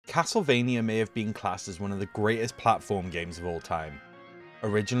Castlevania may have been classed as one of the greatest platform games of all time.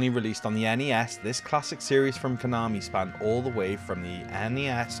 Originally released on the NES, this classic series from Konami spanned all the way from the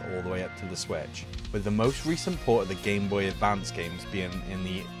NES all the way up to the Switch, with the most recent port of the Game Boy Advance games being in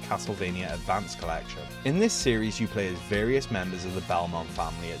the Castlevania Advance collection. In this series you play as various members of the Belmont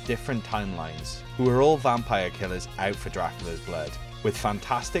family at different timelines, who are all vampire killers out for Dracula's blood. With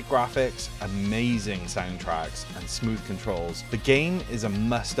fantastic graphics, amazing soundtracks, and smooth controls, the game is a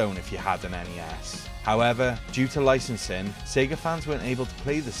must-own if you had an NES. However, due to licensing, Sega fans weren't able to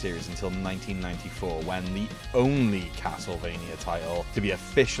play the series until 1994, when the only Castlevania title to be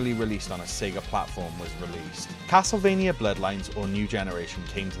officially released on a Sega platform was released. Castlevania Bloodlines or New Generation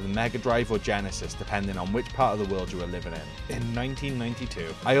came to the Mega Drive or Genesis depending on which part of the world you were living in 1992.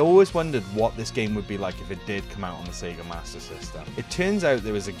 I always wondered what this game would be like if it did come out on the Sega Master System. It turns out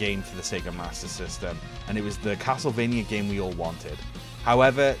there was a game for the Sega Master System, and it was the Castlevania game we all wanted.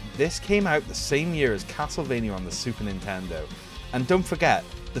 However, this came out the same year as Castlevania on the Super Nintendo, and don't forget,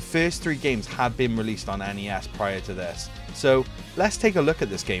 the first 3 games had been released on NES prior to this, so let's take a look at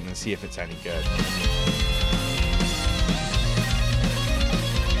this game and see if it's any good.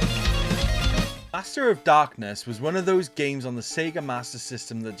 Master of Darkness was one of those games on the Sega Master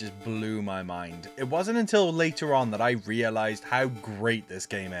System that just blew my mind. It wasn't until later on that I realised how great this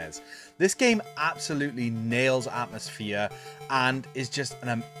game is. This game absolutely nails atmosphere and is just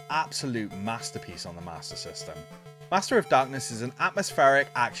an absolute masterpiece on the Master System. Master of Darkness is an atmospheric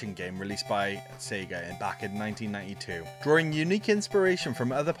action game released by Sega back in 1992. Drawing unique inspiration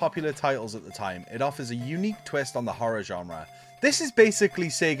from other popular titles at the time, it offers a unique twist on the horror genre. This is basically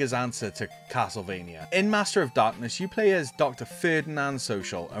Sega's answer to Castlevania. In Master of Darkness, you play as Dr. Ferdinand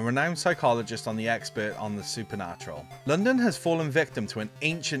Social, a renowned psychologist on the expert on the supernatural. London has fallen victim to an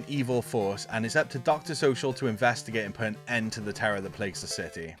ancient evil force, and it's up to Dr. Social to investigate and put an end to the terror that plagues the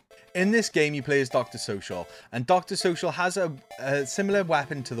city. In this game, you play as Dr. Social, and Dr. Social has a similar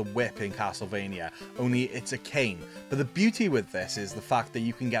weapon to the whip in Castlevania, only it's a cane. But the beauty with this is the fact that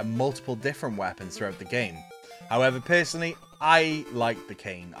you can get multiple different weapons throughout the game. However, personally, I like the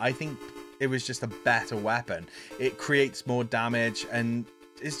cane. I think it was just a better weapon. It creates more damage and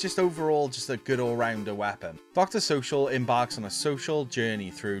it's just overall just a good all-rounder weapon. Dr. Social embarks on a social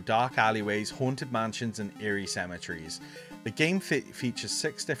journey through dark alleyways, haunted mansions and eerie cemeteries. The game features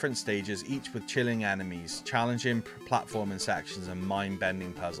 6 different stages, each with chilling enemies, challenging platforming sections and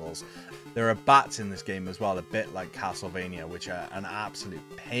mind-bending puzzles. There are bats in this game as well, a bit like Castlevania, which are an absolute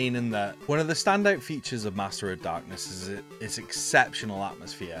pain in the... One of the standout features of Master of Darkness is its exceptional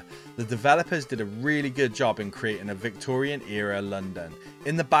atmosphere. The developers did a really good job in creating a Victorian-era London.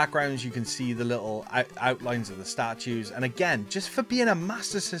 In the backgrounds you can see the little outlines of the statues, and again, just for being a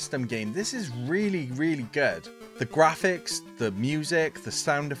Master System game, this is really, really good. The graphics, the music, the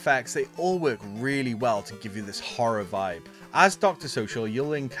sound effects, they all work really well to give you this horror vibe. As Dr. Social,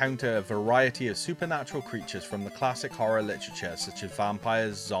 you'll encounter a variety of supernatural creatures from the classic horror literature, such as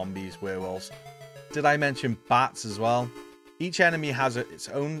vampires, zombies, werewolves. Did I mention bats as well? Each enemy has its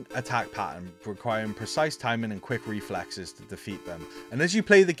own attack pattern, requiring precise timing and quick reflexes to defeat them. And as you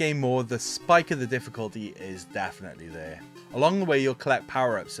play the game more, the spike of the difficulty is definitely there. Along the way, you'll collect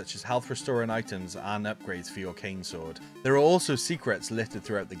power-ups such as health restoring items and upgrades for your cane sword. There are also secrets littered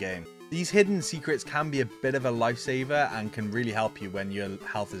throughout the game. These hidden secrets can be a bit of a lifesaver and can really help you when your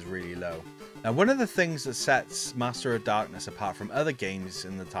health is really low. Now, one of the things that sets Master of Darkness apart from other games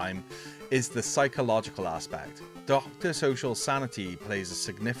in the time is the psychological aspect. Dr. Social's sanity plays a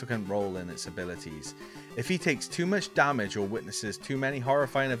significant role in its abilities. If he takes too much damage or witnesses too many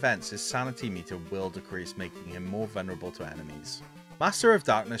horrifying events, his sanity meter will decrease, making him more vulnerable to enemies. Master of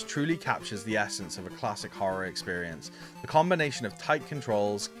Darkness truly captures the essence of a classic horror experience. The combination of tight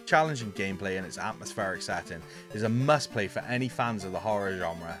controls, challenging gameplay and its atmospheric setting is a must-play for any fans of the horror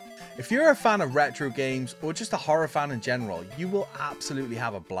genre. If you're a fan of retro games or just a horror fan in general, you will absolutely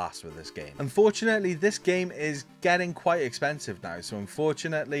have a blast with this game. Unfortunately, this game is getting quite expensive now, so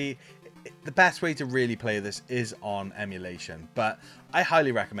unfortunately, the best way to really play this is on emulation, but I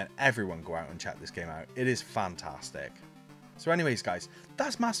highly recommend everyone go out and check this game out. It is fantastic. So anyways guys,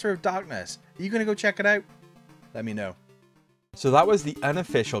 that's Master of Darkness. Are you going to go check it out? Let me know. So that was the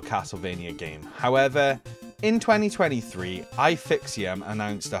unofficial Castlevania game. However, in 2023, iFixium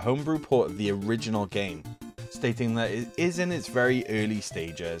announced a homebrew port of the original game, stating that it is in its very early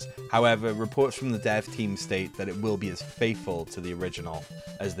stages. However, reports from the dev team state that it will be as faithful to the original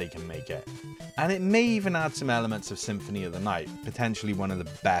as they can make it. And it may even add some elements of Symphony of the Night, potentially one of the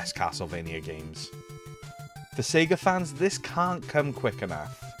best Castlevania games. For Sega fans, this can't come quick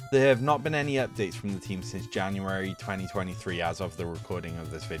enough. There have not been any updates from the team since January 2023 as of the recording of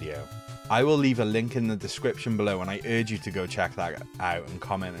this video. I will leave a link in the description below, and I urge you to go check that out and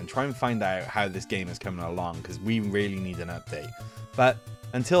comment and try and find out how this game is coming along, because we really need an update. But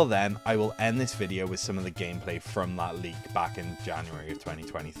until then, I will end this video with some of the gameplay from that leak back in January of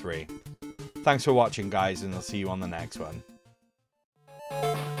 2023. Thanks for watching, guys, and I'll see you on the next one.